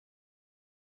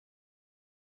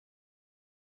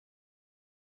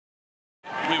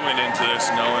We went into this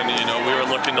knowing, we were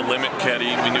looking to limit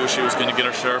Ketty. We knew she was going to get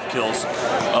her share of kills.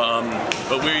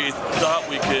 But we thought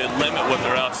we could limit what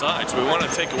they're outside. So we wanted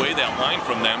to take away that line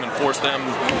from them and force them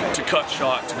to cut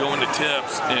shot, to go into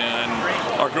tips. And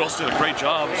our girls did a great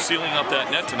job sealing up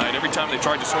that net tonight. Every time they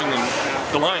tried to swing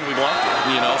the line, we blocked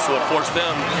it, so it forced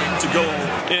them to go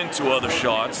into other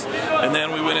shots. And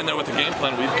then we went in there with the game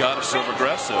plan. We've got to serve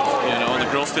aggressive, and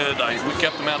the girls did. We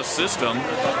kept them out of system.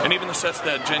 And even the sets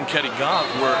that Jen Ketty got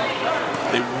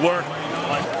weren't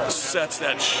sets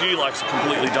that she likes to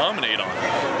completely dominate on.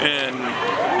 And,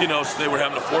 so they were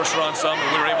having to force her on some, and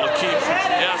we were able to keep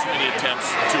as many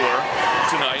attempts to her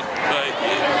tonight. But,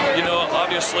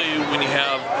 obviously when you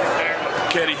have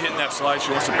Ketty hitting that slide,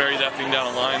 she wants to bury that thing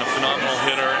down the line, a phenomenal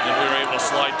hitter, and we were able to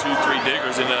slide 2-3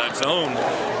 diggers into that zone.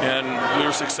 And we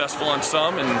were successful on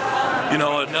some, and,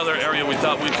 another area we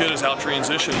thought we could is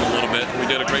out-transition a little bit. We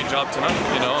did a great job tonight,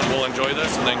 and we'll enjoy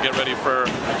this and then get ready for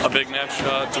a big match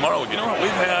tomorrow.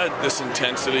 We've had this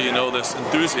intensity, this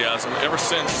enthusiasm ever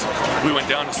since we went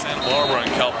down to Santa Barbara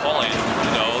and Cal Poly.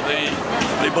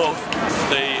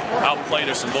 They outplayed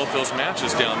us in both those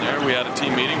matches down there. We had a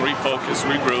team meeting, refocused,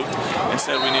 regrouped, and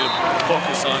said we need to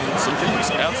focus on some things.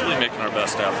 Absolutely making our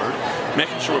best effort,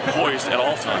 making sure we're poised at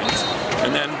all times,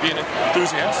 and then being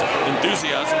enthusiastic.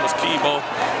 Enthusiasm was key, both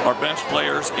our bench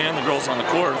players and the girls on the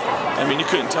court. You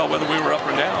couldn't tell whether we were up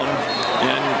or down,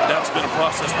 and that's been a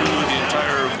process through the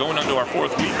entire, going into our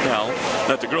 4th week now,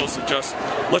 that the girls have just,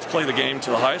 let's play the game to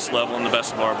the highest level and the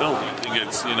best of our ability. I think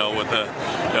it's, with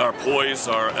our poise,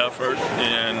 our effort,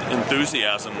 and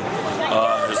enthusiasm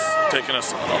has taken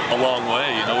us a long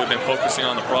way. We've been focusing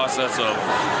on the process of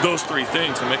those 3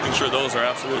 things and making sure those are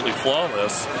absolutely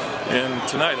flawless. And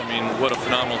tonight, what a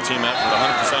phenomenal team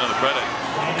effort. 100% of the credit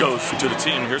goes to the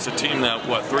team. Here's a team that,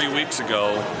 3 weeks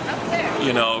ago,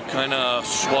 kind of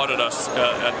swatted us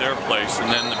at their place, and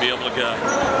then to be able to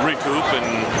recoup and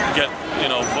get,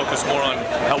 focus more on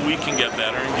how we can get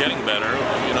better and getting better.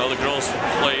 The girls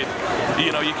played,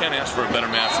 you can't ask for a better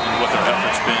match than what their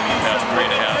effort's been the past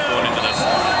 3.5 going into this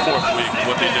 4th week.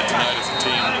 What they did tonight as a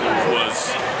team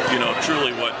was,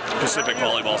 truly what Pacific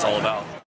Volleyball is all about.